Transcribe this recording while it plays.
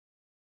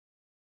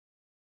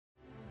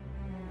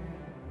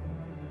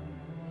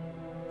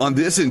On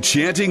this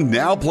enchanting,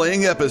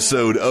 now-playing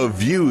episode of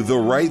View the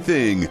Right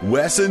Thing,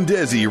 Wes and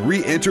Desi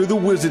re-enter the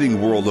wizarding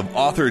world of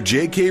author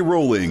J.K.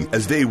 Rowling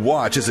as they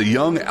watch as a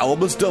young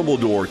Albus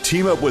Dumbledore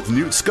team up with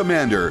Newt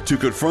Scamander to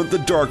confront the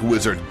dark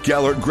wizard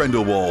Gellert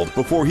Grindewald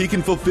before he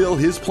can fulfill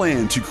his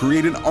plan to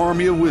create an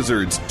army of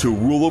wizards to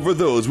rule over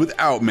those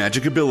without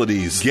magic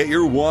abilities. Get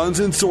your wands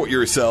and sort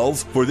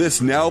yourselves for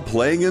this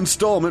now-playing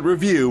installment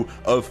review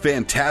of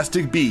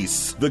Fantastic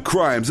Beasts: The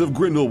Crimes of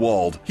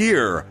Grindelwald,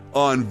 here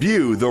on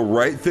View the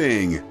Right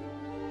Thing.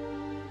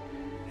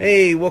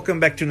 Hey, welcome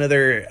back to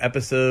another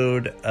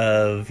episode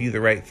of View the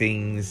Right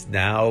Thing's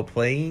now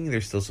playing.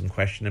 There's still some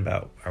question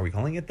about, are we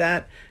calling it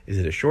that? Is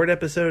it a short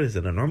episode? Is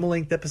it a normal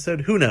length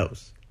episode? Who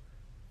knows?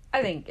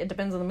 I think it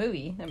depends on the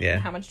movie. I mean,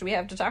 how much do we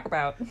have to talk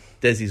about?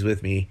 Desi's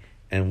with me,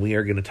 and we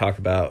are going to talk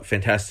about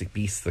Fantastic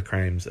Beasts: The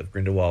Crimes of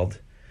Grindelwald.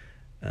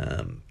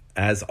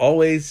 As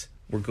always,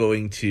 we're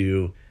going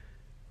to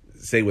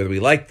say whether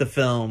we like the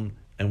film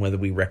and whether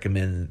we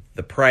recommend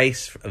the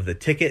price of the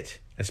ticket,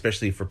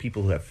 especially for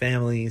people who have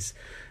families.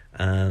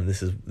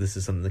 This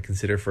is something to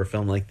consider for a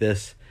film like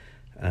this.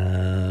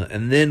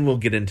 And then we'll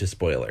get into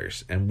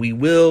spoilers. And we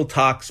will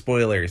talk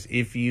spoilers.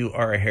 If you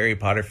are a Harry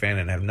Potter fan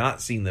and have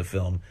not seen the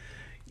film,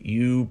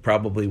 you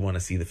probably want to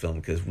see the film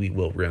because we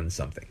will ruin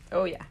something.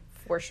 Oh, yeah,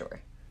 for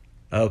sure.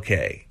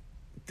 Okay.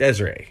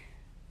 Desiree,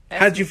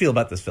 how did you feel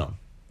about this film?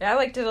 Yeah, I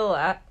liked it a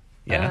lot.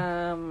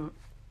 Yeah.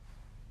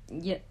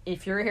 Yeah,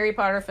 if you're a Harry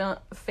Potter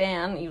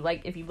fan,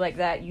 if you like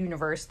that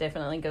universe,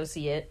 definitely go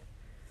see it.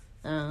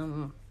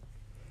 I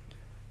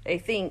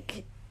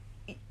think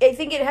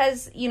it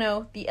has,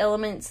 the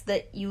elements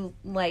that you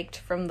liked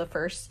from the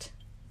first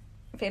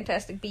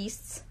Fantastic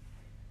Beasts,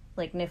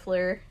 like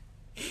Niffler.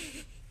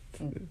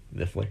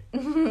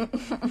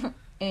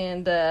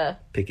 And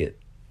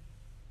Pickett.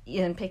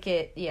 And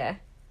Pickett, yeah.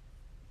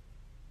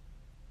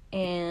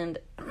 And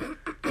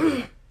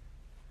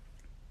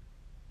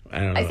I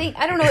don't know.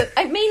 I don't know.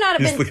 It may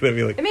not have been. Looking at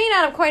me like, It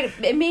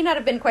may not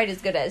have been quite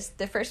as good as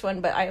the first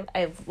one, but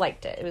I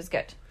liked it. It was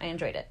good. I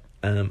enjoyed it.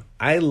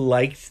 I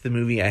liked the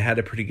movie. I had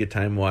a pretty good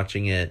time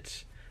watching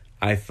it.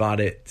 I thought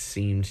it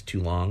seemed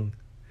too long.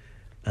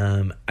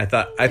 I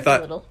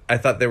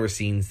thought there were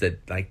scenes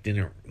that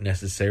didn't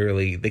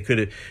necessarily. They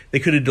could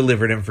have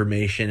delivered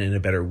information in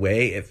a better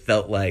way. It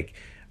felt like,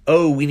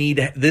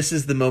 this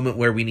is the moment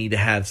where we need to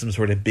have some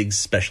sort of big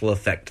special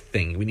effect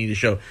thing. We need to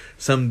show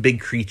some big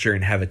creature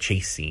and have a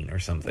chase scene or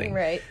something.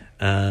 Right.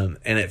 And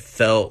it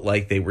felt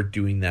like they were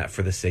doing that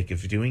for the sake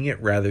of doing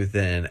it rather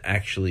than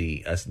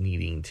actually us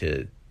needing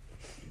to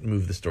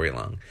move the story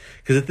along.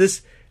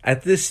 Because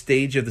at this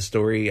stage of the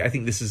story, I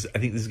think this is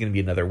going to be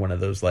another one of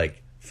those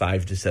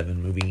 5 to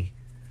 7 movie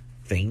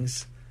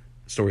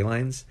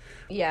storylines.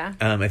 Yeah.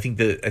 I think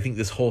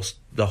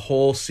the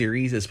whole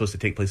series is supposed to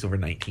take place over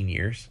 19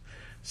 years.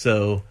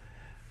 So,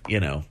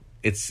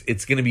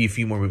 it's going to be a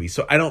few more movies.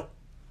 So I don't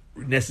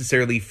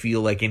necessarily feel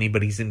like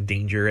anybody's in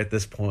danger at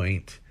this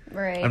point.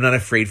 Right. I'm not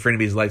afraid for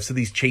anybody's life. So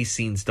these chase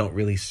scenes don't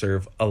really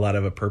serve a lot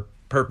of a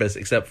purpose,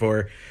 except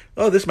for,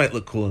 this might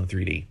look cool in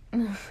 3D.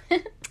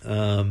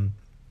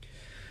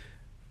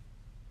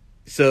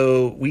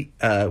 So we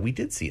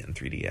did see it in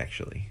 3D,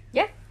 actually.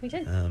 Yeah, we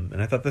did.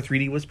 And I thought the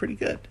 3D was pretty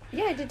good.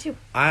 Yeah, I did too.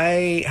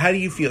 How do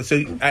you feel?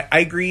 So I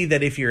agree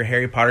that if you're a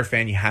Harry Potter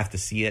fan, you have to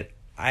see it.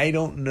 I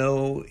don't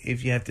know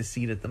if you have to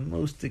see it at the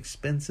most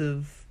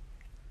expensive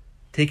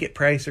ticket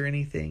price or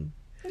anything.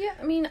 Yeah,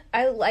 I mean,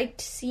 I liked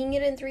seeing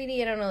it in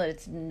 3D. I don't know that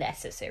it's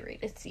necessary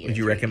to see it. Would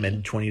you recommend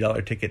a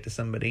 $20 ticket to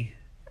somebody?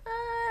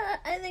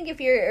 I think if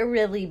you're a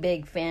really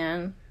big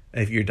fan.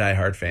 If you're a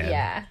diehard fan.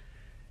 Yeah.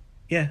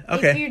 Yeah,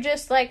 okay. If you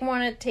just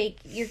want to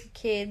take your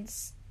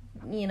kids,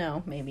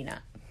 maybe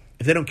not.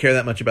 If they don't care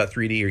that much about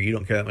 3D or you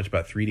don't care that much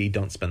about 3D,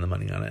 don't spend the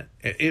money on it.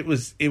 It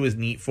was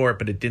neat for it,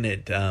 but it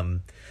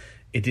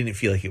didn't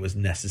feel like it was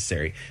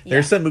necessary. Yeah. There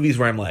are some movies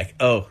where I'm like,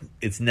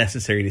 it's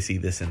necessary to see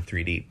this in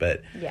 3D,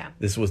 but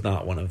this was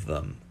not one of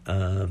them.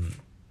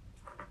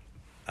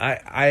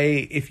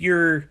 If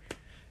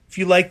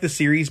you like the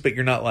series, but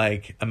you're not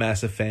a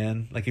massive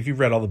fan, if you've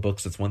read all the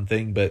books, it's one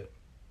thing, but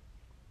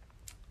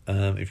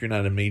if you're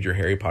not a major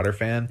Harry Potter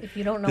fan, if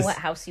you don't know what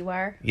house you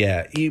are,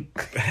 you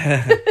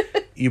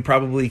you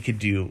probably could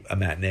do a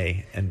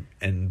matinee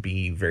and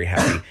be very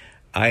happy.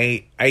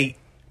 I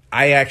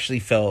actually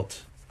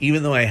felt,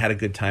 even though I had a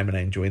good time and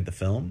I enjoyed the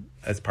film,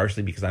 that's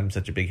partially because I'm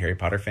such a big Harry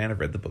Potter fan. I've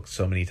read the book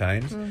so many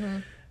times.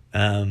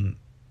 Mm-hmm.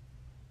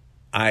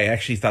 I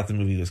actually thought the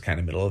movie was kind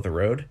of middle of the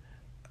road.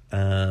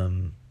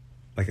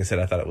 Like I said,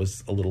 I thought it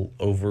was a little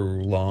over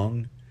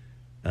long.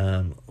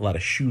 A lot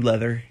of shoe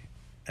leather,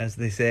 as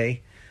they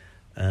say.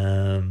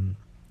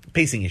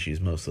 Pacing issues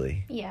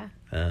mostly. Yeah.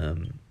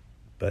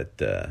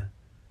 But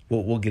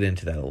we'll get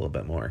into that a little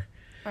bit more.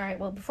 All right.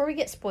 Well, before we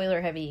get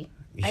spoiler heavy,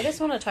 I just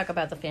want to talk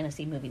about the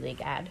Fantasy Movie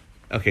League ad.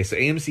 Okay, so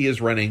AMC is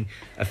running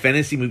a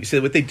fantasy movie.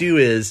 So what they do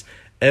is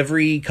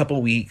every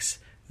couple weeks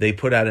they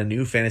put out a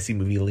new Fantasy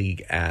Movie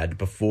League ad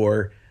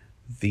before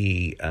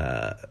the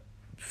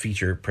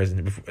feature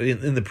present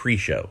in the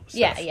pre-show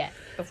stuff. Yeah,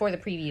 before the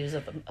previews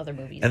of other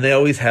movies. And they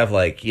always have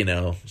like, you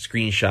know,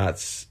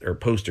 screenshots or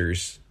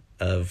posters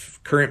of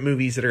current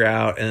movies that are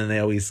out, and then they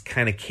always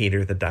kind of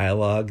cater the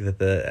dialogue that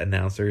the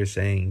announcer is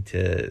saying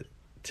to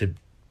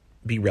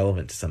be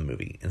relevant to some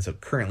movie. And so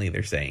currently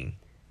they're saying,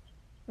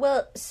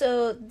 well,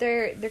 so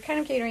they're kind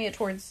of catering it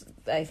towards,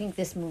 I think,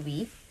 this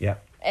movie. yeah,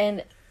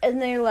 And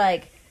they're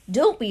like,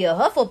 don't be a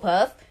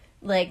Hufflepuff.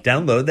 Like,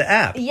 download the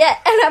app. yeah,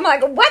 and I'm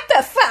like, what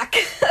the fuck?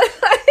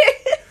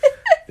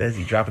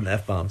 Desi dropping the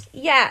F-bombs.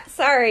 Yeah,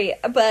 sorry,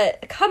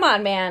 but come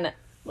on, man.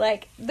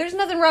 Like, there's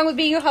nothing wrong with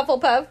being a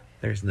Hufflepuff.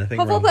 There's nothing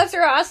wrong. Hufflepuffs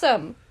are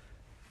awesome.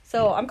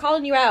 So I'm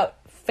calling you out,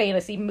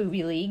 Fantasy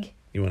Movie League.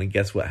 You want to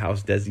guess what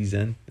house Desi's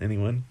in?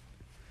 Anyone?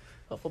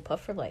 Hufflepuff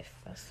for life.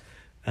 Yes.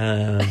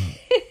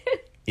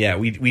 Yeah,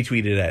 we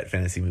tweeted at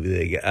Fantasy Movie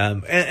League.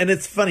 And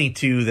it's funny,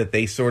 too, that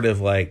they sort of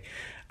like...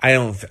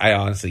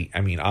 obviously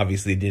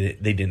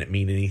they didn't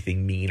mean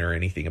anything mean or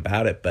anything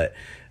about it, but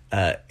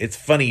it's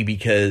funny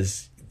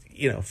because,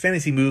 you know,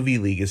 Fantasy Movie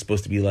League is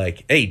supposed to be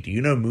like, hey, do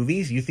you know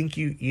movies? You think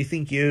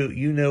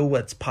you know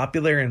what's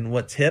popular and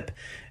what's hip?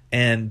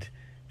 And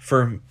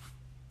for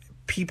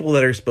people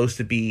that are supposed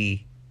to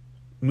be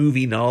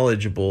movie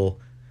knowledgeable,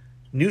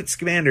 Newt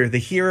Scamander, the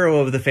hero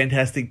of the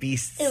Fantastic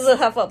Beasts, Is a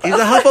Hufflepuff. He's a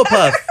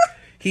Hufflepuff.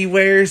 He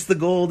wears the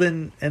gold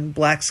and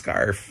black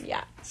scarf.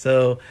 Yeah.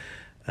 So,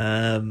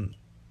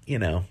 you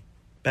know,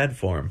 bad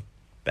form,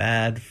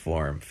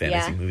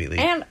 Fantasy Movie League.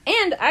 And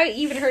I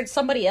even heard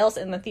somebody else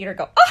in the theater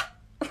go, ah!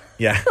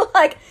 Yeah.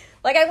 like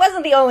I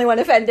wasn't the only one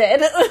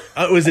offended.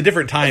 It was a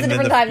different time. It was a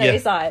different time that we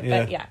saw it,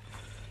 but yeah.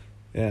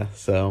 Yeah,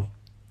 so,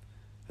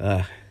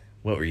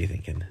 what were you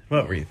thinking?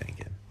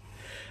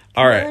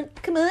 All right.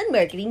 Come on,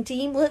 marketing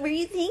team, what were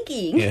you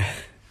thinking? Yeah.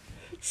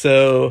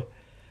 So,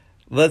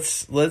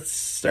 let's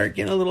start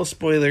getting a little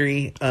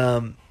spoilery.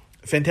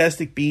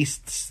 Fantastic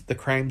Beasts: The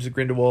Crimes of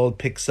Grindelwald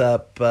picks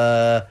up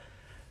a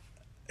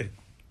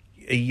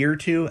year or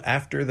two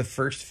after the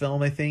first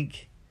film, I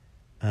think.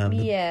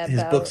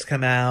 His books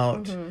come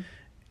out,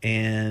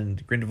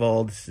 and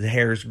Grindelwald's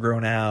hair's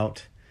grown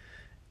out,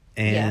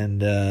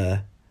 and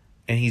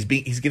he's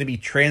going to be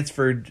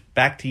transferred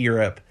back to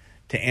Europe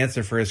to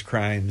answer for his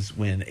crimes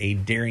when a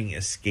daring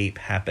escape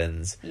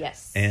happens.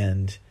 Yes,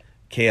 and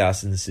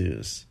chaos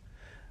ensues.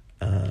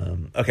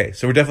 Okay,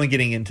 so we're definitely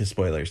getting into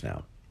spoilers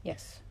now.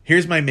 Yes.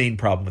 Here's my main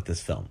problem with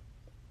this film.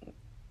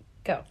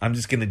 Go. I'm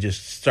just going to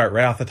start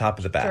right off the top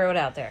of the bat. Throw it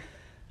out there.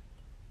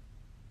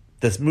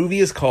 This movie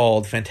is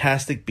called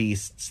Fantastic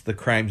Beasts: The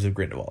Crimes of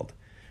Grindelwald.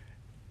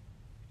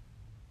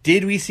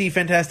 Did we see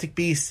Fantastic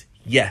Beasts?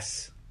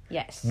 Yes.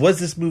 Yes. Was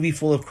this movie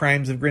full of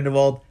crimes of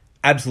Grindelwald?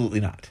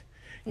 Absolutely not.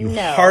 You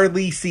No.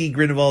 hardly see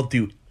Grindelwald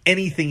do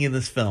anything in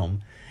this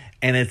film,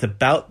 and it's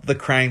about the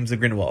crimes of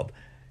Grindelwald.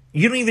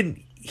 You don't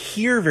even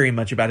hear very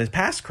much about his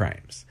past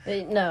crimes.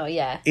 No,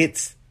 yeah.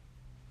 It's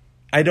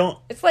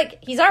like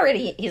he's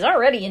already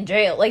in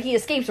jail. Like, he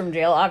escapes from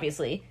jail,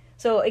 obviously.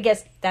 So I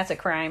guess that's a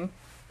crime.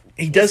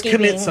 He does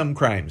commit some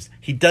crimes.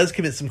 He does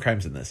commit some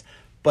crimes in this,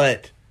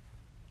 but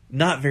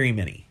not very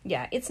many.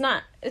 Yeah, it's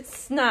not.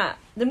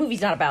 The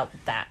movie's not about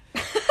that.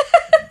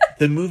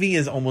 The movie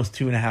is almost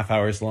 2.5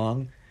 hours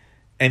long,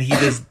 and he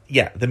does.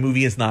 Yeah, the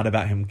movie is not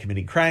about him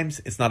committing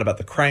crimes. It's not about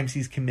the crimes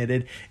he's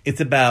committed.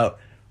 It's about.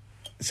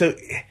 So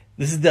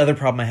this is the other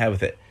problem I have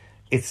with it.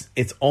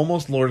 It's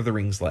almost Lord of the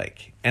Rings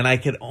like, and I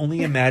could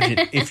only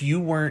imagine if you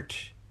weren't.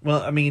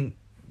 Well, I mean,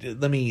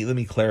 let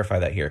me clarify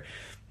that here.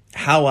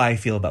 How I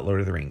feel about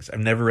Lord of the Rings. I've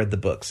never read the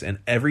books, and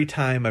every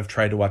time I've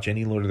tried to watch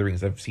any Lord of the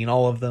Rings, I've seen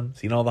all of them,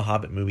 seen all the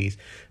Hobbit movies,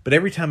 but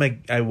every time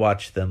I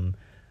watch them,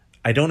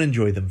 I don't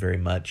enjoy them very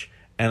much,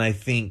 and I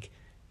think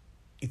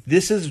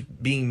this is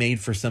being made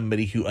for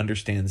somebody who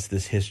understands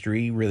this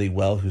history really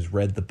well, who's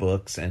read the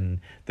books, and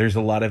there's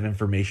a lot of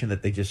information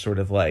that they just sort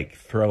of like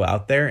throw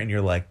out there, and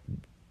you're like,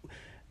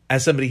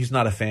 as somebody who's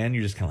not a fan,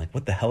 you're just kind of like,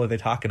 what the hell are they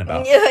talking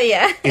about?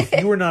 Yeah. If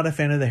you were not a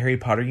fan of the Harry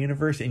Potter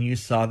universe and you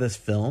saw this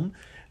film,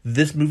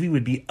 this movie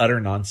would be utter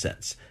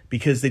nonsense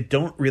because they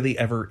don't really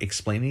ever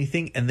explain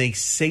anything, and they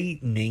say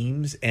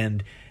names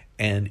and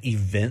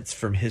events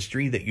from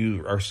history that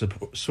you are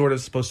sort of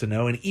supposed to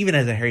know. And even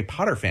as a Harry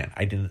Potter fan,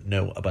 I didn't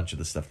know a bunch of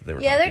the stuff that they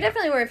were. Yeah, talking there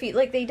definitely were a few.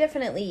 Like, they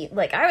definitely,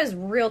 like, I was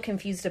real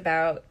confused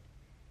about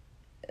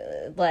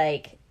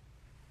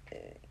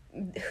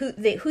who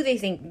they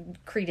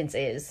think Credence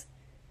is.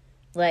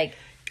 Like,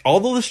 all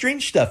the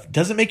Lestrange stuff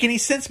doesn't make any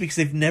sense because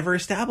they've never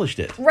established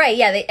it. Right?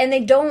 Yeah, they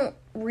don't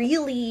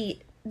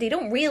really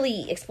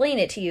explain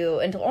it to you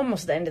until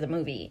almost the end of the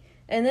movie.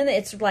 And then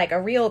it's like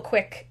a real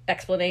quick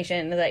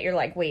explanation that you're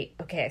like, wait,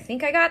 okay, I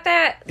think I got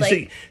that.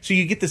 Like, so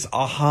you get this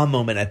aha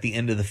moment at the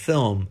end of the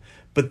film,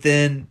 but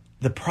then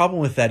the problem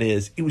with that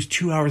is it was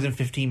 2 hours and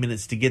 15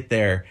 minutes to get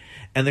there,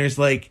 and there's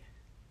a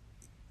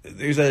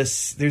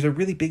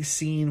really big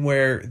scene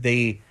where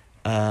they,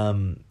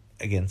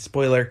 again,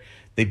 spoiler,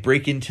 they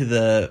break into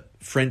the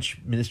French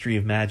Ministry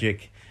of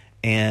Magic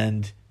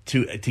and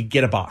to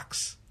get a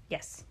box.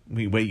 Yes.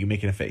 Wait, you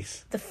making a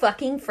face? The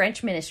fucking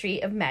French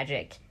Ministry of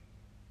Magic.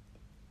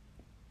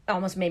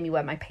 almost made me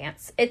wet my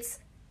pants. It's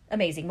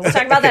amazing. We'll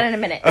talk about that in a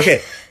minute.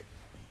 Okay.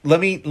 Let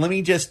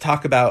me just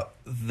talk about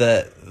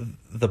the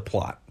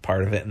plot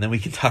part of it, and then we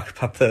can talk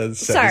about the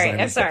set design.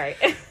 I'm sorry.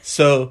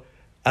 So,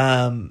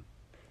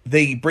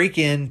 they break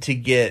in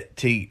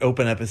to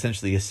open up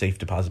essentially a safe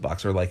deposit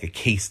box, or like a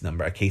case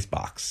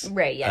box.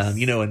 Right. Yes.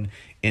 You know,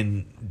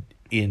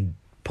 in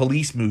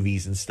police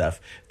movies and stuff,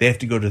 they have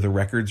to go to the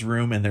records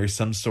room, and there's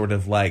some sort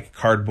of like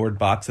cardboard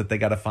box that they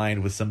got to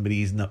find with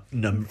somebody's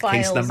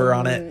case number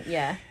on it.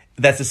 Yeah.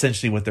 That's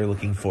essentially what they're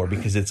looking for,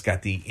 because it's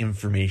got the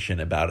information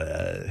about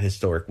a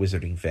historic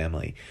wizarding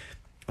family.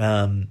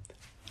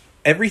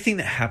 Everything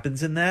that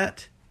happens in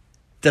that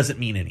doesn't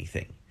mean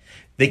anything.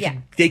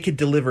 They could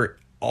deliver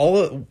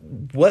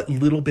what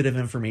little bit of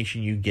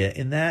information you get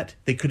in that.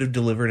 They could have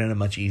delivered in a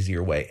much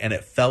easier way, and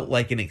it felt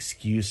like an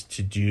excuse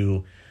to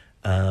do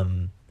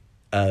an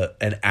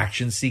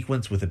action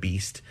sequence with a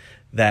beast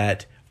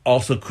that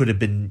also could have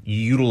been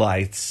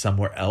utilized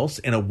somewhere else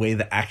in a way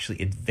that actually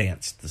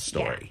advanced the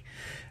story.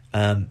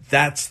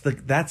 That's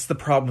the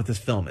problem with this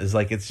film, is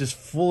like it's just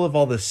full of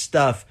all this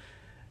stuff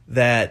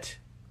that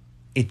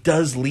it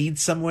does lead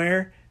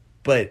somewhere,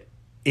 but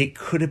it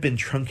could have been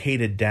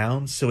truncated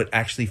down so it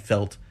actually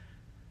felt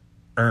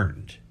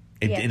earned.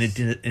 And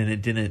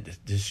it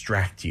didn't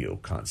distract you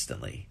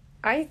constantly.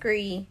 I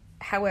agree.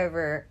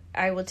 However,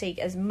 I will take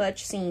as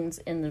much scenes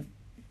in the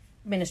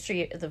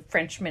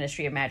French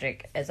Ministry of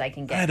Magic as I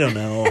can get. I don't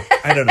know.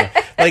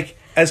 Like,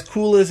 as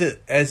cool as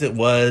it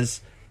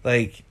was,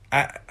 like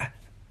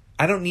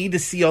I don't need to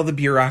see all the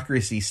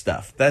bureaucracy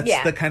stuff.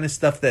 That's the kind of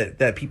stuff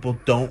that people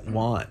don't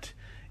want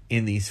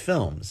in these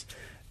films.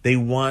 They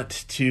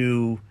want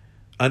to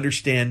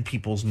understand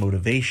people's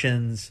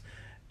motivations.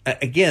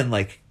 Again,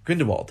 like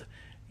Grindewald,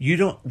 you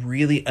don't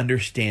really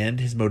understand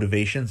his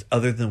motivations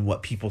other than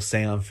what people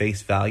say on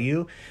face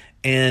value.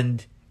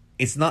 And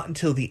it's not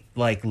until the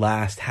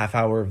last half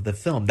hour of the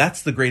film.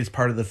 That's the greatest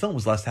part of the film,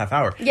 was the last half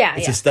hour. Yeah,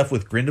 it's the stuff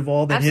with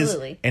Grindewald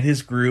and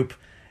his group,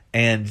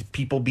 and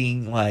people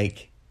being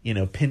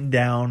pinned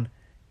down.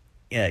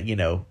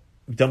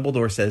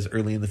 Dumbledore says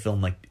early in the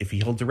film, like, if he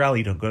holds a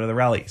rally, don't go to the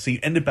rally. So you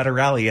end up at a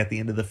rally at the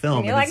end of the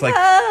film, and it's like,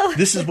 no!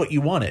 This is what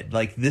you wanted.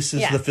 Like, this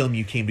is the film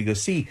you came to go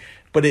see.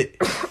 But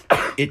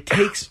it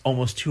takes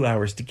almost 2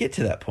 hours to get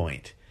to that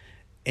point.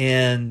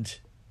 And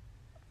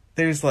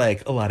there's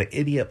like a lot of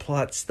idiot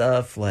plot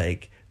stuff.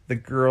 Like, the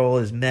girl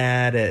is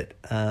mad at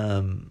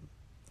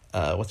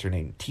what's her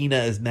name? Tina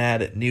is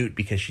mad at Newt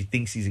because she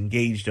thinks he's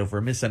engaged over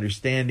a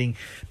misunderstanding,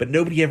 but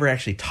nobody ever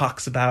actually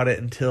talks about it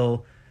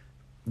until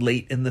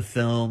late in the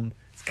film.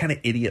 It's kind of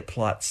idiot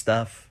plot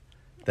stuff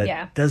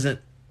that doesn't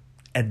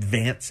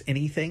advance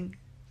anything.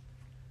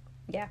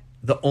 Yeah.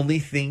 The only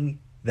thing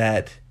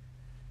that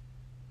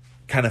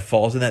kind of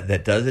falls in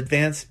that does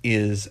advance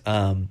is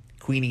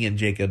Queenie and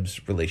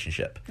Jacob's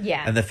relationship.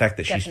 Yeah. And the fact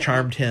that she's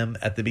charmed him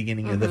at the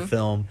beginning of the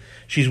film.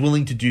 She's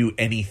willing to do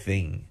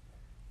anything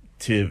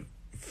to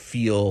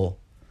feel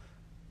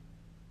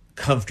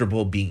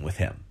comfortable being with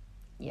him.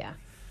 Yeah.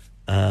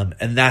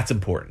 And that's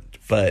important.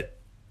 But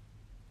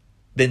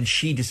then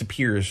she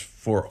disappears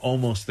for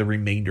almost the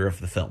remainder of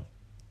the film.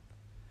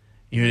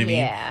 You know what I mean?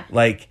 Yeah.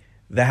 Like,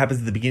 that happens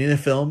at the beginning of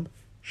the film.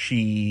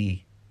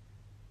 She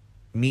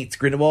meets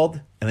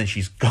Grindewald, and then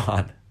she's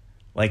gone.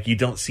 Like, you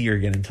don't see her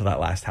again until that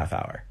last half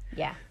hour.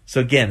 Yeah. So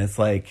again, it's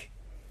like,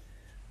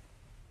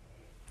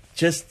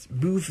 just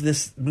move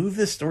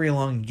this story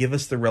along and give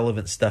us the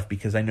relevant stuff,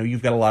 because I know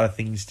you've got a lot of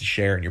things to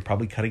share, and you're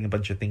probably cutting a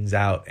bunch of things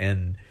out.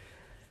 And,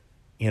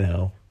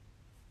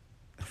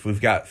 if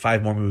we've got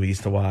 5 more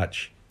movies to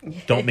watch,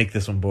 don't make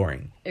this one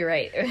boring. You're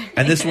right.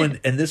 and this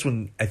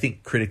one, I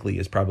think critically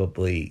is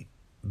probably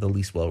the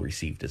least well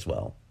received as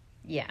well.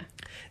 Yeah.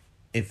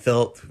 It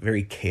felt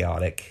very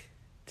chaotic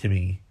to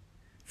me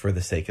for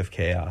the sake of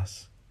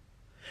chaos.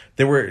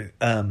 There were,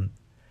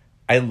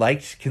 I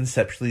liked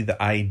conceptually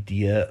the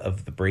idea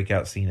of the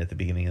breakout scene at the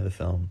beginning of the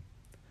film.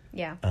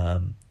 Yeah.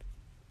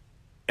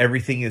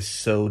 Everything is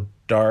so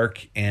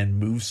dark and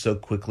moves so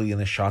quickly,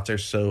 and the shots are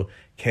so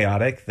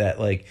chaotic that,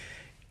 like,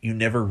 you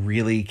never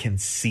really can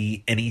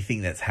see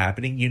anything that's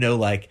happening.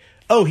 Like,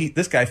 oh,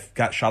 this guy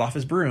got shot off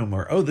his broom,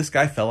 or, oh, this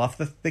guy fell off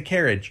the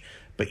carriage.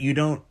 But you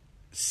don't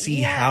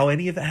see how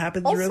any of it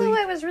happens, also, really.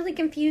 I was really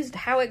confused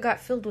how it got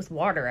filled with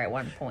water at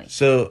one point.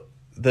 So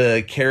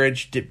the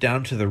carriage dipped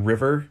down to the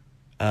river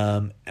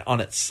on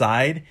its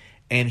side,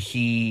 and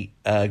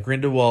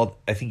Grindewald,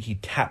 I think he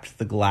tapped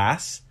the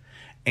glass,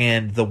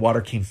 and the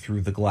water came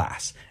through the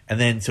glass. And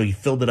then, so he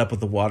filled it up with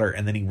the water,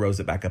 and then he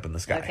rose it back up in the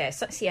sky. Okay,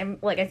 so see,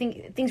 I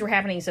think things were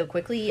happening so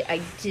quickly,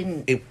 I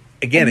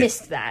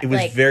missed that. It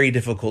was very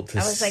difficult to...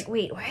 I was like,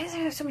 wait, why is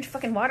there so much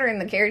fucking water in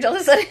the carriage all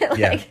of a sudden?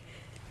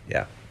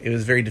 Yeah. It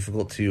was very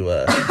difficult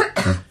to...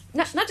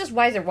 not just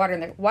why is there water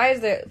in there, why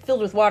is it filled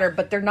with water,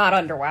 but they're not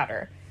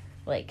underwater?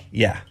 Like...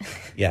 Yeah.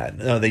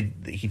 No,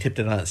 he tipped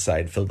it on its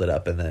side, filled it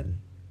up, and then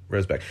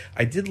rose back.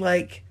 I did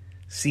like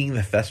seeing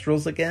the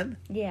Thestrals again.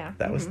 Yeah.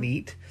 That was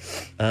neat.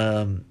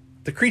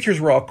 The creatures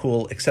were all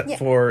cool, except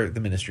for the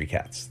Ministry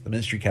Cats. The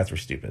Ministry Cats were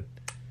stupid.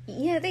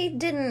 Yeah, they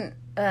didn't...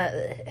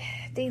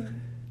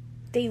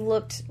 They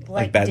looked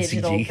like bad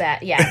digital, CG.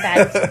 bad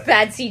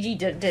CG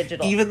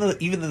digital. Even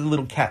the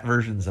little cat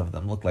versions of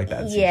them look like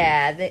bad CG.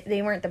 Yeah,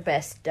 they weren't the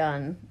best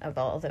done of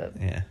all the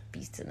Yeah.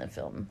 beasts in the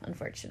film,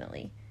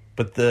 unfortunately.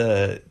 But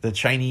the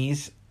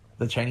Chinese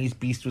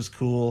beast was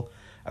cool.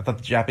 I thought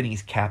the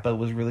Japanese kappa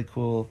was really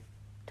cool.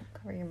 Don't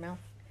cover your mouth.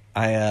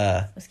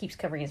 This keeps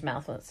covering his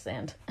mouth with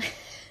sand.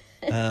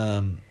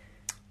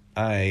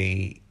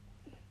 I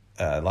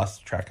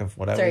lost track of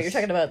what I was. Sorry, you're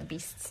talking about the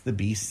beasts. The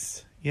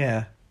beasts.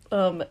 Yeah.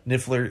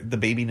 Niffler, the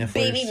baby Nifflers.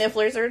 Baby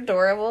Nifflers are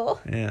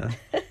adorable. Yeah.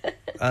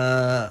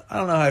 I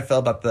don't know how I felt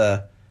about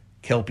the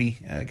Kelpie.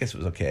 I guess it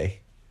was okay.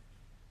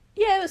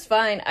 Yeah, it was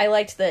fine. I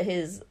liked that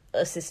his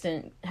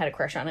assistant had a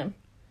crush on him.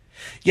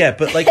 Yeah,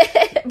 but like,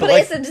 but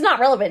it's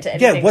not relevant to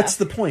anything. Yeah, what's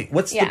the point?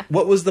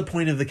 What was the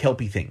point of the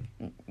Kelpie thing?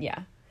 Yeah,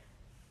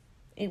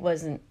 it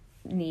wasn't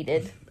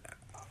needed.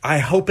 I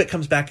hope it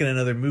comes back in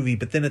another movie,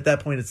 but then at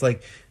that point, it's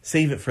like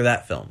save it for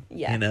that film.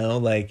 Yeah, you know,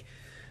 like,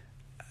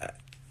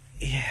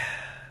 yeah.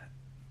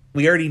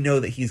 We already know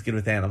that he's good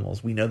with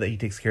animals. We know that he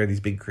takes care of these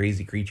big,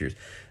 crazy creatures.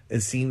 It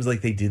seems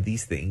like they did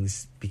these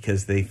things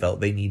because they felt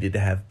they needed to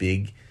have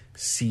big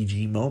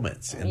CG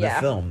moments in the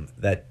film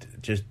that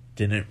just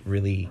didn't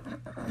really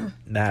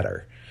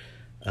matter.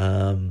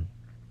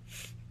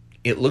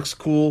 It looks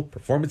cool.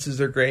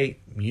 Performances are great.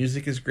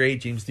 Music is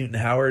great. James Newton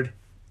Howard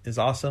is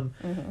awesome.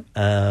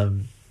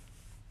 Mm-hmm.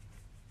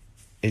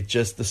 It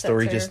just the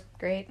story just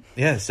great.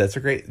 Yeah, sets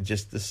are great. It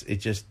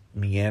just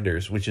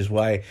meanders, which is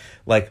why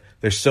like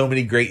there's so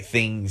many great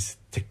things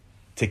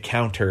to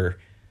counter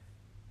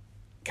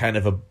kind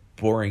of a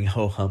boring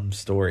ho hum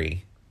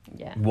story.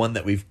 Yeah, one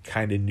that we've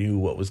kind of knew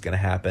what was going to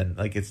happen.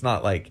 Like it's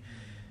not like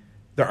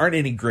there aren't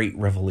any great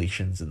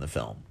revelations in the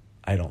film.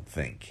 I don't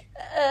think.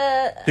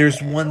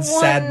 There's one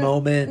sad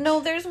moment. No,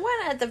 there's one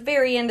at the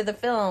very end of the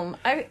film.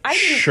 I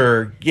didn't,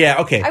 sure.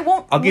 Yeah. Okay.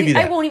 I'll give you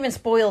that. I won't even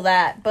spoil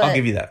that. But I'll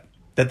give you that.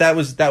 That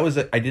was.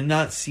 I did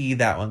not see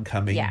that one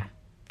coming. Yeah.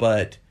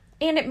 But.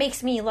 And it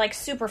makes me like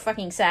super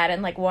fucking sad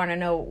and like want to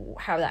know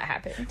how that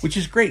happened. Which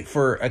is great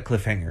for a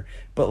cliffhanger,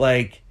 but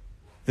like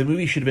the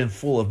movie should have been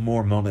full of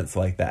more moments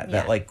like that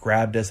that like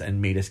grabbed us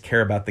and made us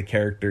care about the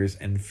characters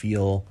and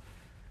feel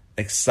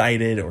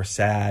excited or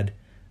sad.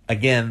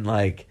 Again,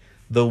 like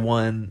the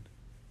one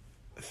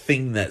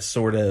thing that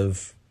sort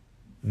of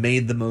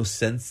made the most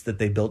sense that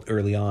they built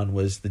early on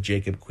was the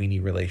Jacob Queenie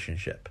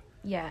relationship.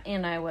 Yeah,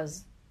 and I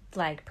was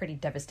like pretty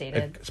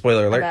devastated.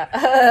 Spoiler alert.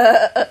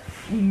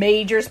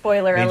 Major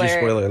spoiler alert. Major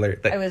spoiler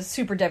alert. I was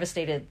super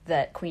devastated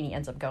that Queenie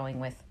ends up going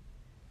with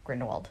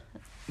Grindewald.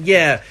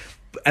 Yeah,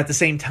 at the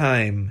same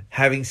time,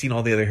 having seen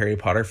all the other Harry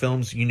Potter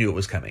films, you knew it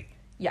was coming.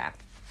 Yeah,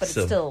 but it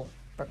still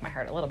broke my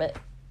heart a little bit.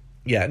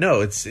 Yeah,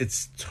 no,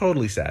 it's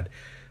totally sad.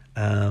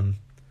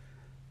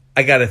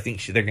 I gotta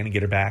think they're gonna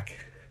get her back.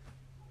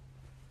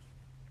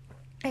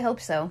 I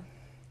hope so.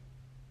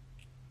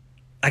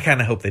 I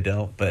kind of hope they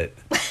don't, but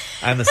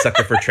I'm a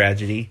sucker for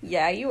tragedy.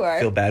 Yeah, you are. I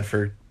feel bad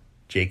for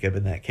Jacob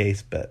in that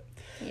case, but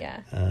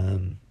yeah.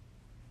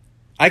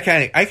 I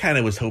kind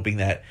of was hoping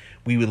that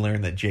we would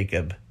learn that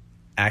Jacob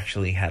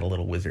actually had a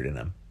little wizard in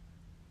him.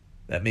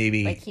 That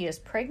maybe like he was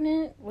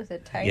pregnant with a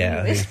tiny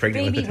he was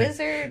pregnant baby with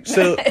wizard.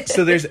 So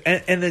there's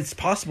and it's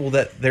possible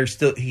that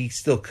he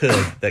still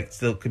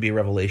could be a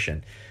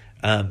revelation.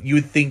 You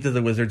would think that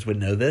the wizards would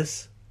know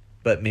this,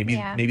 but maybe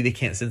they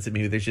can't sense it.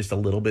 Maybe there's just a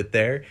little bit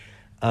there.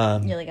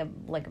 Like a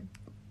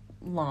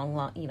long,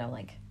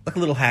 like a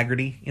little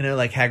Hagridy,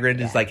 like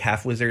Hagrid is like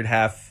half wizard,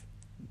 half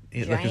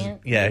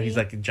giant. Like he's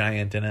like a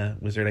giant and a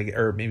wizard,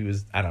 or maybe it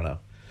was, I don't know.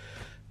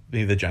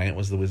 Maybe the giant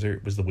was the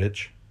wizard, was the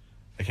witch.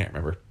 I can't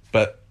remember,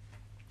 but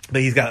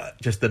he's got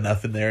just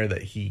enough in there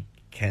that he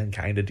can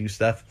kind of do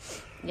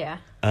stuff. Yeah.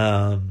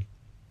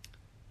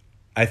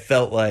 I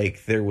felt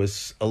like there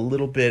was a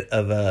little bit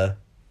of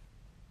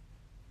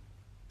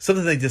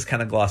something they just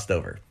kind of glossed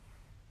over.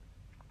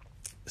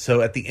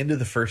 So at the end of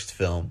the first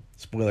film,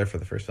 spoiler for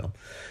the first film,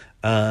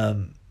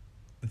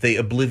 they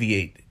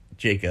obliviate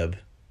Jacob,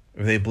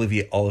 or they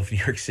obliviate all of New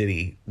York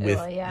City with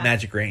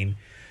magic rain.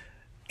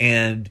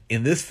 And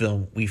in this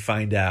film, we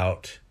find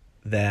out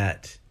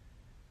that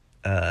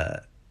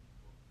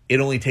it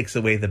only takes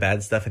away the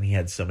bad stuff, and he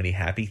had so many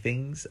happy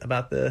things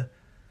about the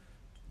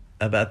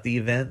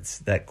events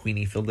that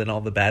Queenie filled in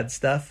all the bad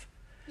stuff.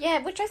 Yeah,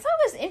 which I thought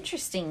was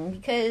interesting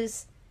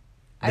because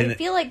I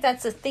feel like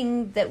that's a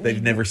thing that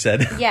they've never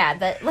said. Yeah,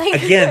 that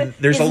like again,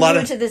 there's a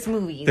lot to this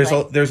movie.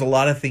 There's a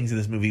lot of things in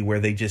this movie where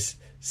they just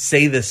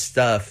say this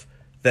stuff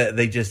that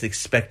they just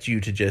expect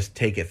you to just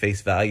take at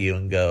face value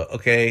and go,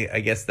 okay, I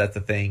guess that's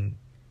a thing.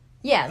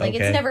 Yeah, like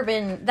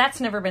that's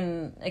never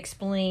been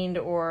explained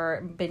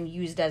or been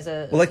used as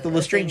a like the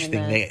Lestrange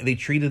thing. They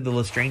treated the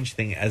Lestrange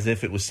thing as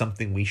if it was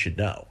something we should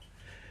know,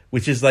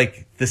 which is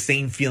like the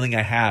same feeling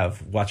I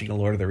have watching a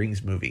Lord of the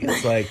Rings movie.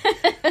 It's like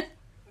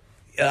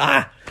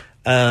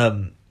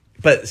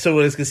but so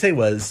what I was gonna say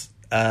was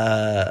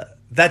that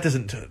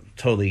doesn't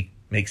totally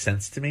make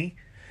sense to me.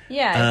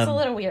 Yeah, it's a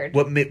little weird.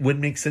 What would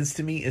make sense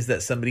to me is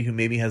that somebody who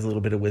maybe has a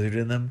little bit of wizard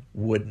in them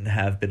wouldn't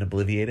have been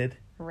obliviated.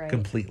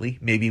 completely.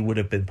 Maybe would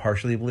have been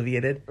partially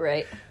obliviated.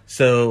 Right.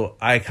 So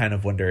I kind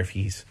of wonder if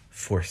he's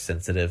force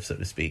sensitive, so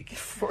to speak.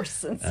 Force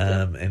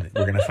sensitive. And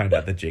we're going to find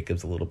out that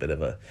Jacob's a little bit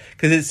of a...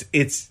 Because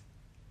it's...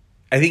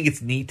 I think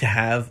it's neat to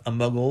have a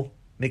Muggle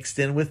mixed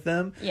in with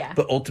them. Yeah.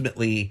 But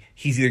ultimately,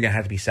 he's either going to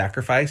have to be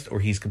sacrificed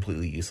or he's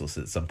completely useless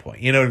at some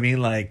point. You know what I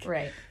mean? Like,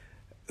 right.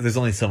 There's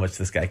only so much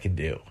this guy can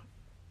do.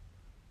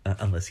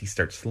 Unless he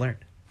starts to learn.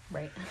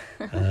 Right.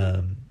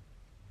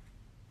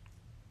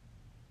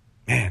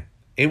 Man,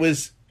 it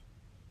was...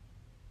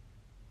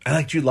 I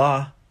like Jude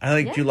Law. I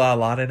like Jude Law a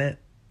lot in it.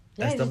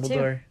 Yeah, as I did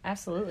Dumbledore. too.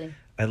 Absolutely.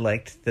 I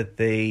liked that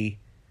they...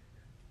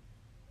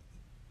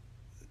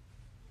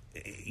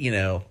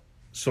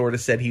 sort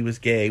of said he was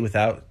gay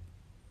without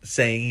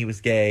saying he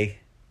was gay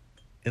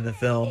in the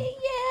film. Yeah.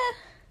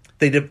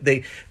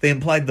 They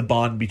implied the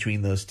bond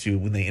between those two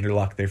when they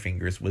interlocked their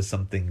fingers was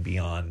something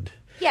beyond.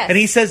 Yes. And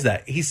he says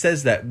that. He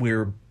says that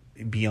we're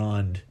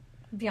beyond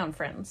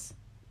friends.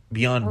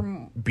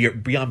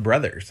 Beyond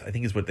brothers, I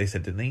think is what they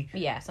said, didn't they?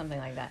 Yeah, something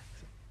like that.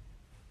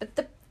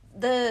 But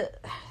the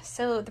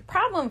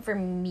problem for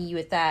me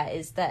with that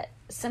is that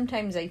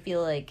sometimes I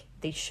feel like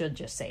they should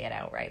just say it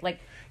outright. Like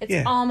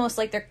it's almost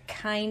like they're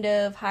kind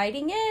of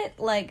hiding it,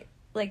 like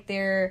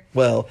they're...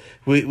 Well,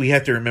 we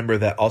have to remember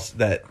that also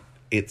that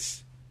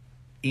it's,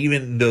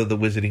 even though the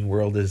wizarding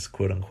world is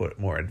quote unquote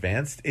more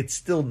advanced, it's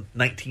still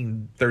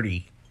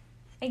 1930.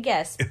 I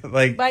guess.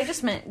 Like, but I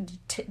just meant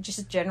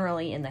just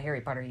generally in the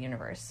Harry Potter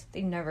universe.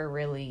 They never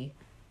really...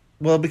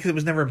 Well, because it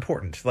was never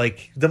important.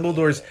 Like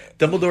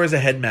Dumbledore's a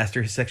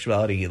headmaster. His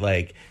sexuality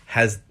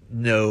has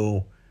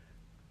no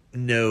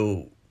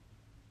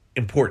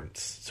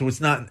importance. So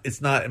it's not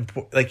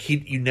important. Like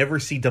you never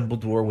see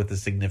Dumbledore with a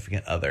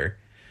significant other.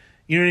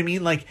 You know what I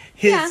mean? Like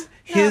his I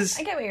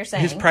get what you're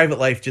saying. His private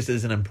life just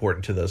isn't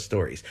important to those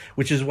stories,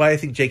 which is why I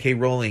think J.K.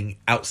 Rowling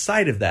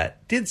outside of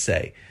that did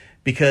say,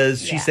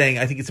 because she's saying,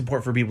 I think it's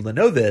important for people to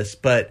know this,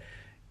 but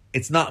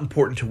it's not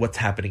important to what's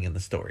happening in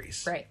the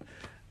stories. Right.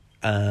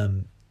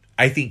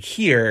 I think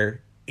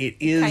here it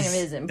is, kind of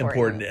is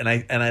important. and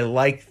I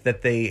like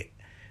that they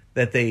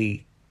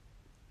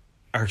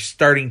are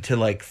starting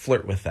to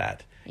flirt with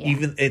that. Yeah.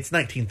 Even it's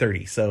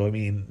 1930, so I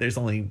mean,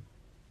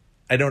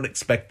 I don't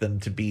expect them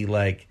to be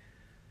we're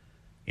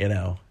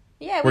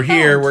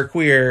here, we're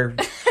queer,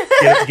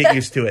 get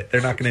used to it.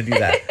 They're not going to do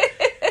that.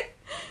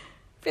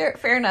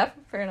 Fair enough.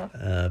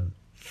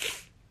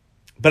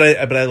 But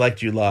I like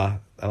Jude Law.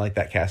 I like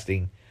that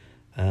casting.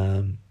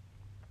 I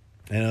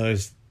know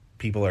there's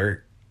people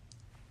are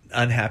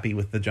unhappy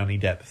with the Johnny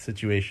Depp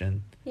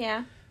situation.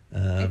 Yeah.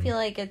 I feel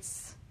like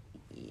it's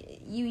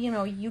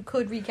you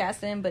could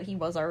recast him, but he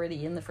was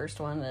already in the first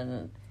one,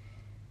 and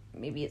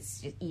maybe it's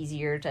just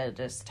easier to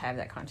just have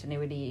that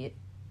continuity.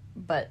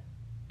 But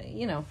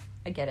I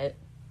get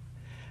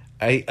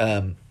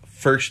it.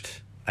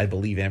 First, I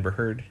believe Amber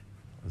Heard.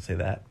 I'll say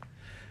that.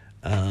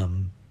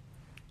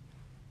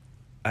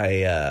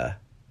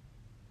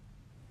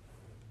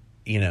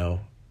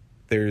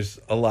 There's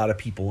a lot of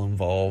people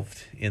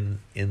involved in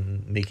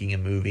making a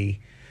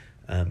movie.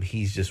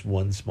 He's just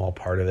one small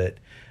part of it.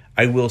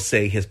 I will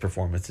say his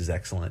performance is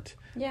excellent.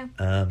 Yeah.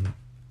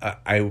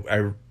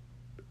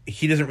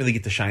 He doesn't really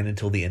get to shine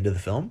until the end of the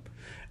film.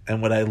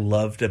 And what I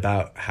loved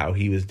about how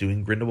he was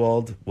doing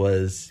Grindewald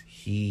was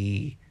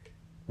he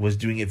was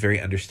doing it very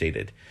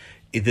understated.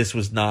 This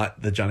was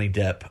not the Johnny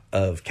Depp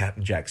of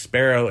Captain Jack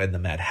Sparrow and the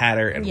Mad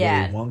Hatter and Willy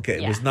Wonka.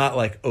 It was not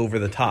over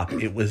the top.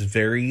 It was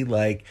very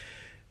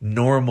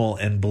normal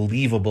and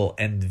believable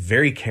and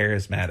very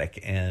charismatic.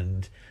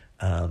 And,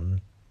 I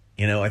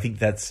think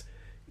that's,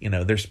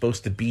 they're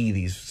supposed to be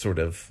these sort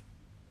of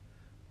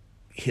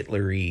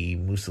Hitler-y,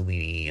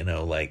 Mussolini,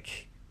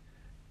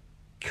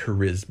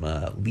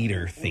 charisma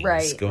leader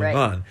things going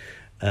on.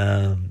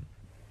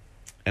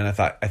 And I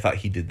thought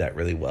he did that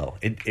really well.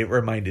 It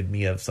reminded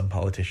me of some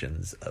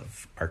politicians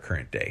of our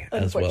current day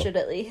as well.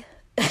 Unfortunately.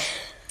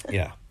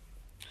 Yeah.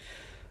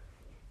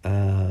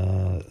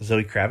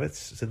 Zoe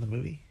Kravitz is in the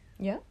movie.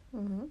 Yeah.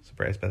 Mm-hmm.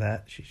 Surprised by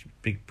that. She's a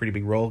pretty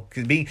big role.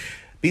 'Cause being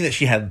that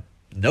she had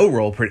no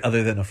role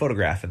other than a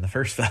photograph in the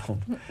first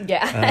film.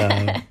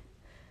 Yeah.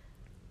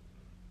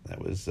 That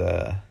was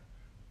kind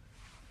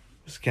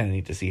of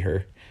neat to see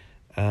her.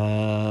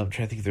 I'm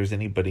trying to think if there's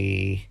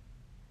anybody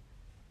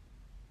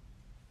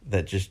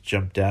that just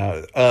jumped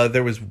out.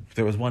 There was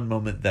one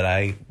moment that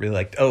I really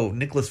liked. Oh,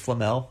 Nicholas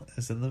Flamel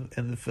is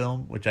in the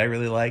film, which I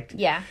really liked.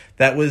 Yeah.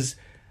 That was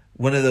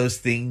one of those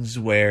things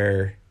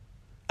where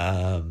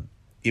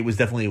it was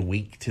definitely a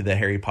wink to the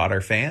Harry Potter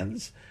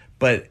fans,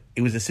 but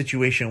it was a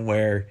situation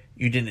where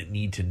you didn't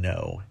need to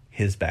know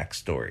his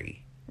backstory.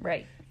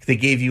 Right. They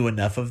gave you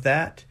enough of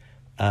that,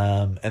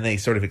 and they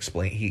sort of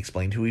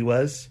explained who he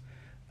was.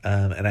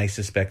 And I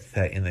suspect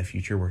that in the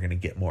future we're going to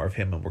get more of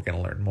him and we're going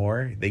to learn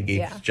more. They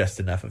gave just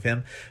enough of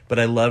him. But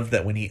I loved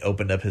that when he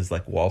opened up his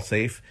wall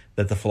safe,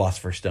 that the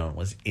Philosopher's Stone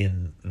was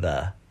in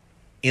the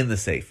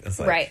safe. It's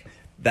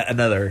that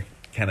another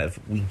kind of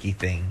winky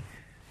thing,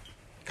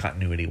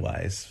 continuity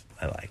wise,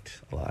 I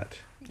liked a lot.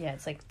 Yeah,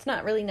 it's it's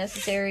not really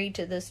necessary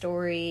to the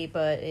story,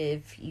 but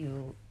if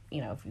you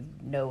if you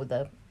know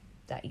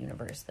that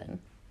universe, then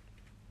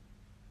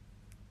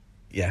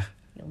Yeah.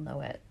 you'll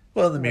know it.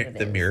 Well, the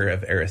Mirror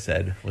of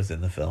Erised was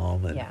in the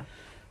film, and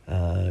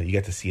you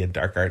got to see a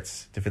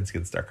Defense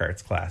Against Dark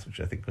Arts class, which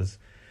I think was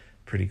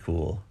pretty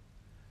cool.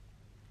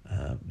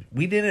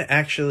 We didn't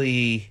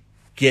actually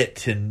get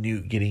to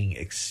Newt getting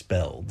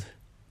expelled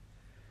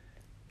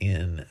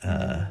in...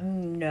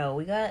 No,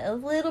 we got a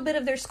little bit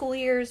of their school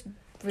years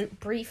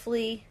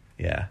briefly.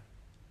 Yeah.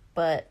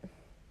 But...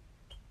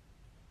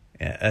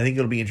 Yeah, I think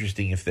it'll be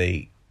interesting if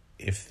they...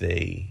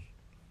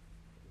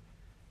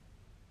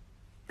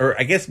 Or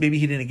I guess maybe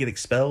he didn't get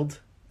expelled,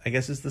 I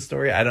guess is the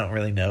story. I don't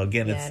really know.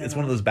 Again, it's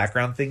one of those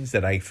background things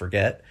that I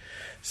forget.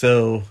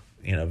 So,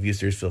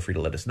 viewers, feel free to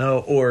let us know.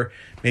 Or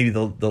maybe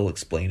they'll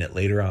explain it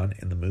later on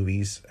in the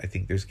movies. I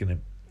think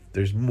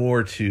there's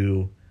more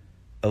to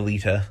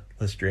Alita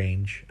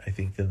Lestrange, I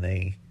think, than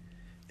they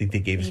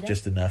gave us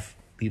just enough.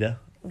 Lita,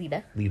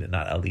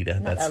 not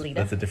Alita.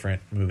 That's a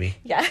different movie.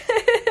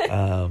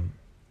 Yeah.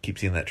 Keep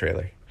seeing that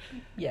trailer.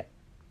 Yeah.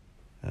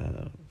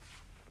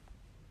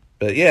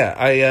 But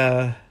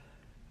yeah,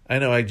 I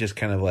know I just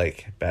kind of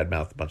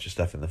badmouthed a bunch of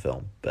stuff in the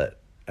film, but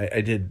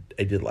I did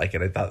like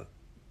it. I thought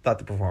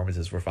the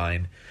performances were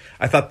fine.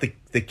 I thought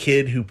the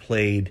kid who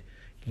played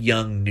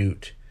young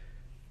Newt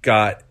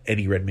got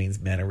Eddie Redmayne's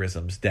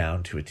mannerisms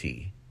down to a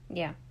T.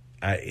 Yeah.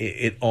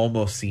 It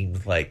almost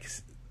seemed like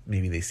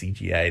maybe they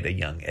CGI'd a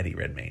young Eddie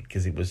Redmayne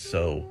because it was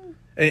so.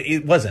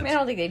 It wasn't. I mean, I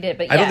don't think they did,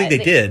 but I don't think they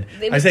did.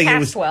 I'm saying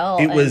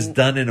it was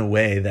done in a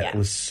way that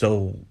was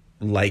so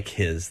like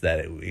his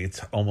that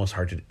it's almost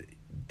hard to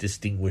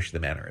distinguish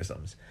the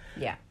mannerisms.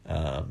 Yeah.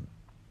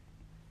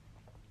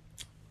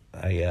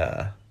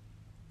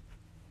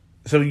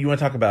 So you want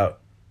to talk about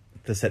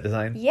the set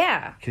design?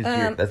 Yeah.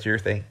 Because that's your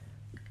thing.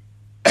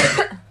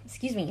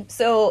 Excuse me.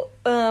 So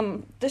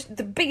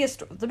the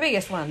biggest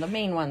one, the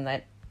main one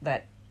that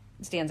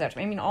stands out to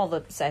me. I mean, all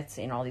the sets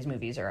in all these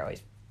movies are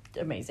always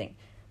amazing,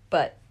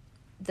 but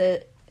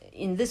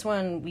in this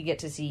one we get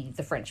to see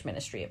the French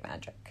Ministry of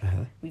Magic.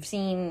 Uh-huh. We've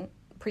seen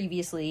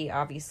previously,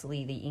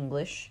 obviously, the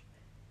English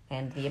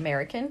and the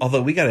American.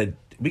 Although we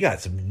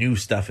got some new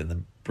stuff in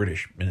the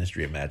British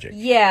Ministry of Magic.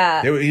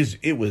 Yeah,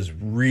 it was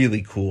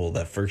really cool,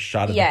 that first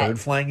shot of the bird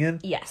flying in.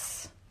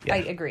 Yes, yeah. I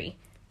agree.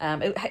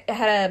 It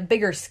had a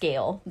bigger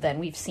scale than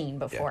we've seen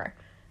before.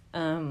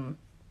 Yeah.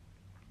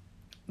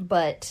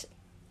 But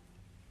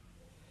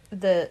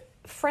the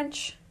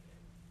French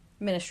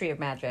Ministry of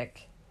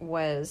Magic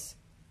was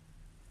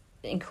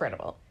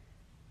incredible.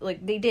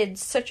 Like, they did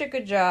such a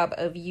good job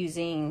of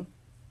using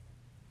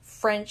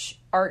French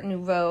Art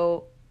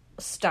Nouveau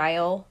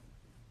style,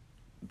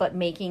 but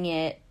making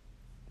it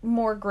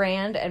more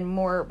grand and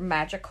more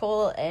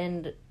magical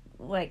and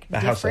different.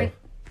 How so?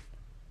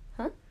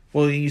 Huh?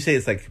 Well, you say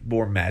it's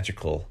more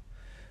magical.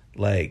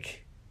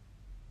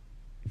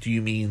 Do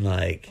you mean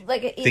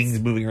things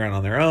moving around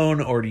on their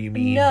own, or do you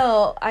mean...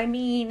 No, I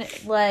mean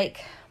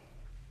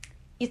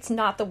it's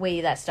not the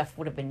way that stuff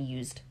would have been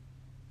used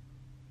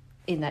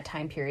in that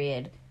time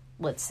period.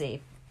 Let's say,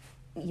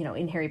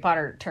 in Harry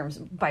Potter terms,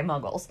 by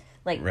Muggles.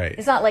 Right.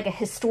 It's not like a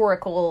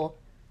historical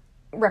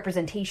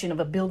representation of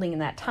a building in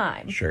that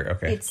time. Sure,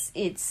 okay.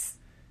 It's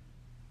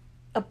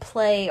a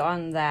play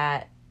on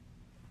that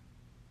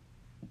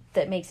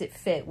makes it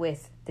fit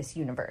with this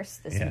universe,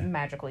 this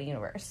magical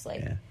universe.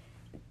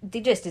 They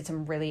just did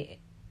some really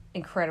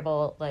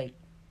incredible,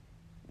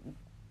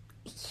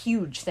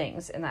 huge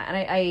things in that. And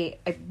I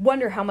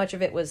wonder how much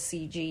of it was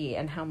CG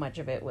and how much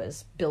of it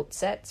was built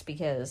sets,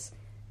 because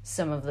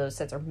some of those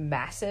sets are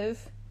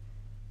massive.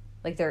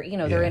 They're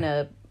in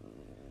a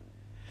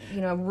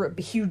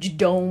huge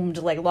domed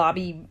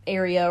lobby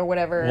area or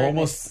whatever.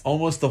 Well,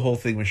 almost the whole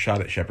thing was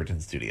shot at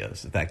Shepperton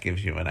Studios. If that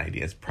gives you an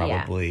idea, it's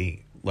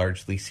probably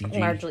largely CG.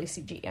 Largely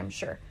CG, I'm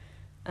sure.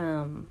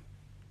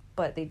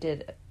 But they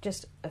did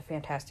just a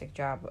fantastic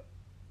job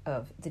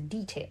of the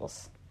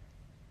details.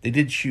 They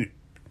did shoot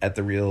at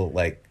the real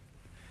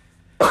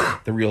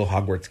the real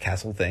Hogwarts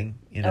castle thing.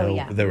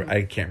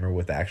 I can't remember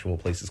what the actual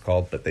place is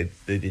called, but they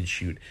did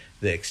shoot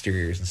the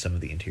exteriors and some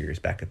of the interiors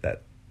back at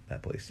that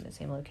place. In the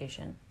same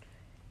location.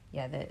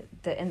 Yeah,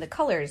 and the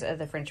colors of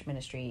the French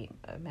Ministry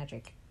of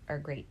Magic are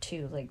great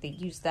too. They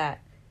use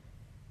that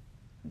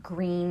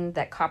green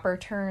that copper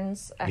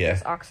turns after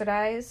it's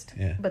oxidized,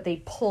 but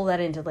they pull that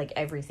into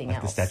everything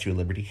else. The Statue of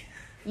Liberty.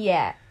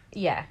 Yeah,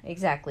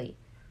 exactly.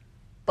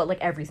 But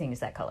everything is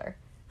that color.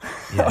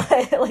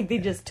 Yeah. They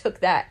just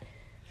took that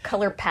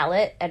color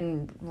palette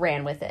and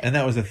ran with it. And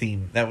that was a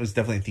theme. That was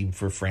definitely a theme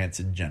for France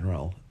in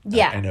general.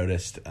 Yeah, I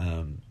noticed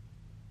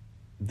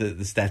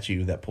the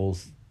statue that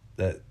pulls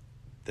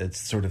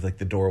that's sort of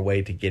the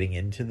doorway to getting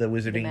into the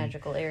wizarding, the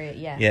magical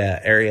area. Yeah,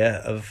 area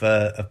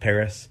of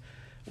Paris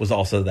was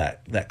also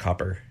that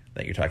copper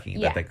that you're talking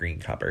about, that green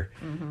copper.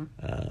 Mm-hmm.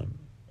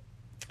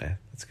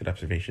 That's a good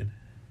observation.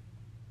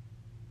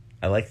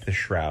 I like the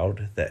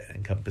shroud that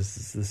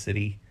encompasses the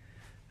city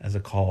as a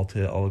call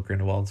to all of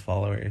Grindewald's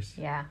followers.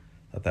 Yeah.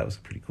 I thought that was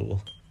pretty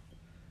cool.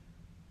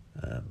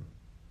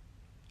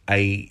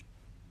 I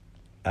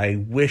I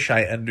wish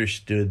I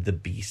understood the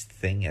beast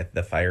thing at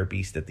the fire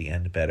beast at the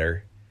end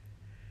better.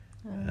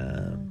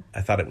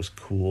 I thought it was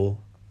cool.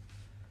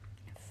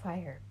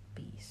 Fire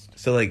beast.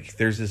 So, like,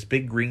 there's this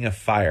big ring of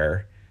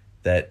fire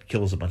that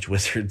kills a bunch of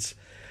wizards.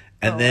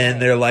 And then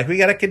they're like, we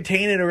got to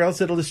contain it or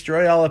else it'll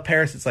destroy all of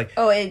Paris. It's like...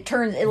 It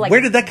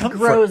where did that come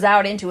grows from?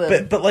 out into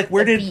a But like,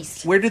 where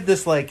beast. did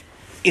this, like...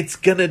 It's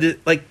gonna...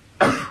 like,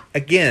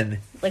 again...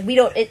 Like, we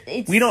don't...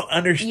 we don't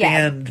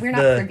understand we're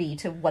not privy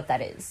to what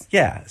that is.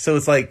 Yeah, so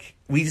it's like,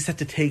 we just have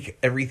to take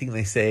everything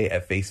they say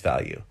at face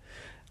value.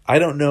 I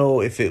don't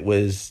know if it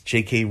was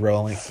J.K.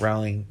 Rowling,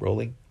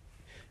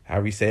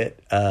 however you say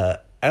it. I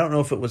don't know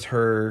if it was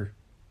her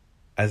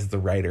as the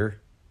writer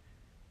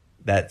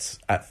that's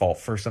at fault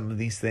for some of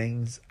these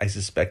things. I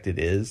suspect it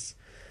is.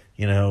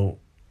 You know,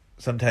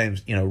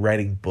 sometimes, you know,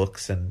 writing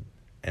books and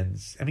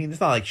I mean,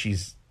 it's not like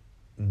she's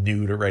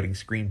new to writing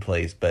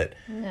screenplays, but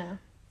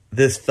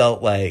this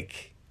felt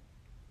like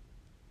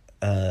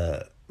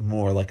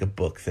more like a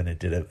book than it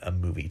did a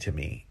movie to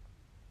me.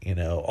 You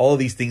know, all of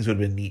these things would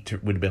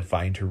have been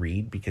fine to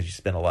read because you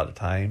spend a lot of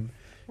time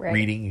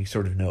reading. You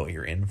sort of know what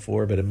you're in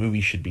for, but a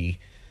movie should be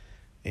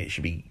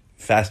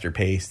faster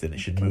paced and it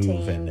should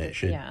move and it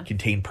should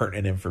contain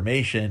pertinent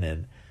information,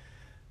 and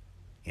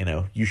you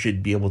know, you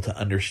should be able to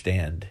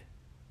understand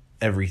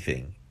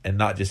everything and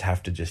not just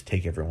have to just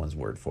take everyone's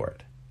word for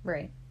it.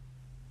 Right.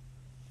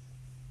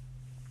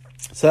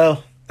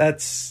 So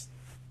it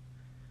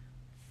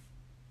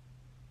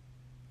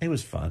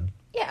was fun.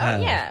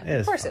 Yeah,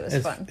 of course it was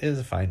fun. It was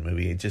a fine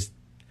movie. It just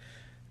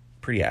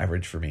pretty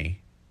average for me.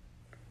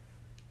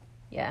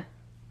 Yeah.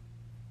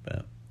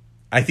 But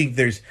I think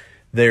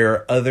there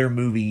are other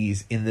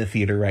movies in the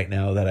theater right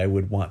now that I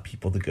would want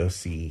people to go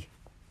see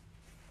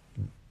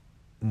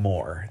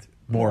more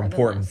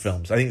important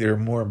films. I think there are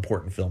more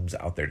important films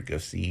out there to go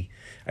see.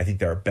 I think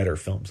there are better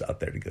films out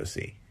there to go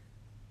see.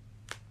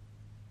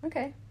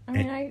 Okay.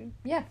 And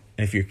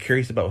if you're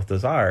curious about what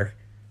those are,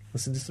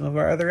 listen to some of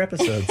our other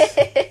episodes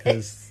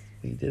because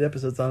we did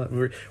episodes on it.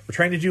 We're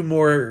trying to do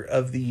more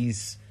of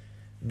these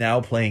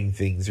now playing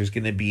things. There's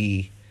going to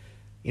be,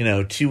 you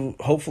know,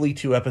 hopefully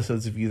two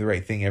episodes of You the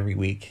Right Thing every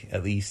week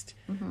at least.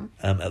 Mm-hmm.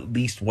 At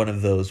least one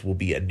of those will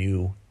be a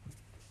new,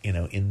 you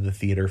know, in the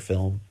theater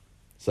film.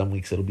 Some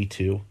weeks it'll be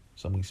 2.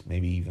 Some weeks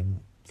maybe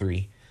even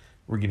 3.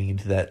 We're getting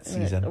into that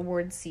season.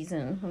 Awards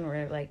season when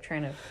we're like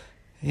trying to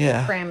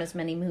cram as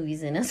many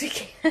movies in as we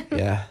can.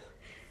 Yeah.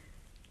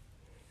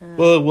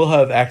 Well, we'll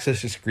have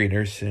access to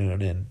screeners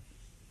soon, and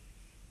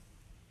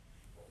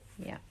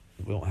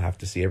we won't have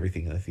to see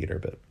everything in the theater.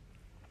 But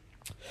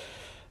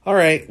all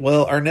right,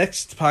 well, our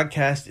next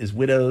podcast is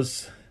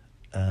Widows,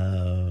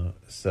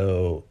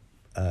 so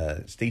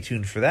stay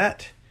tuned for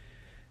that.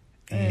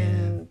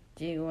 And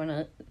do you want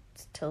to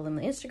tell them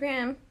the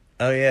Instagram?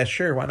 Oh yeah,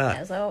 sure. Why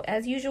not?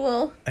 As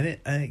usual. I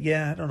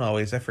don't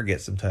always. I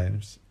forget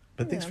sometimes.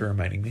 But thanks for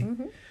reminding me.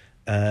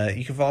 Mm-hmm.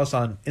 You can follow us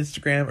on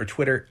Instagram or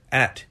Twitter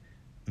at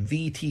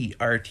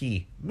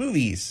VTRT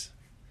Movies.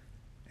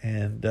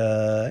 And,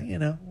 you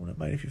know, wouldn't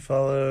mind if you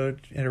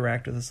followed,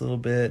 interact with us a little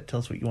bit, tell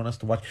us what you want us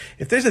to watch.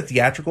 If there's a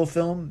theatrical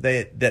film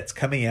that's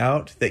coming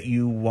out that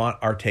you want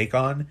our take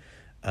on,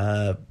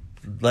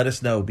 let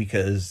us know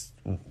because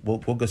we'll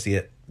go see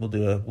it. We'll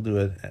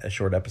do a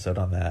short episode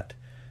on that.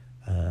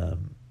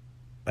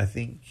 I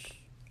think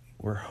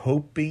we're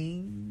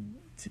hoping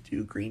to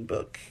do Green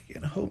Book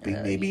and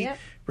hoping maybe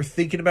we're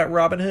thinking about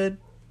Robin Hood.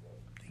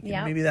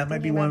 Maybe that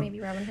might be one.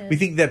 We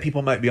think that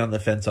people might be on the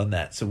fence on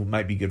that, so it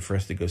might be good for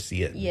us to go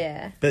see it.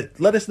 Yeah. But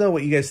let us know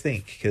what you guys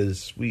think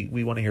because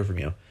we want to hear from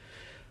you.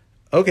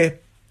 Okay.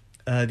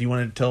 Do you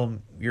want to tell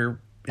them your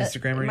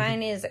Instagram or anything?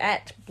 Mine is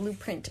at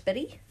Blueprint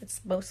Betty.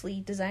 It's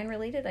mostly design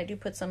related. I do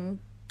put some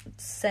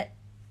set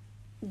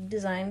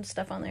design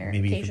stuff on there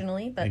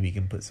occasionally. Maybe you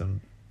can put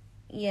some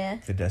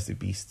Fantastic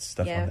Beasts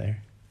stuff on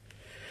there.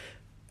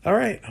 All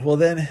right. Well,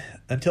 then,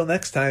 until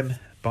next time,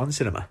 bon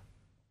cinema.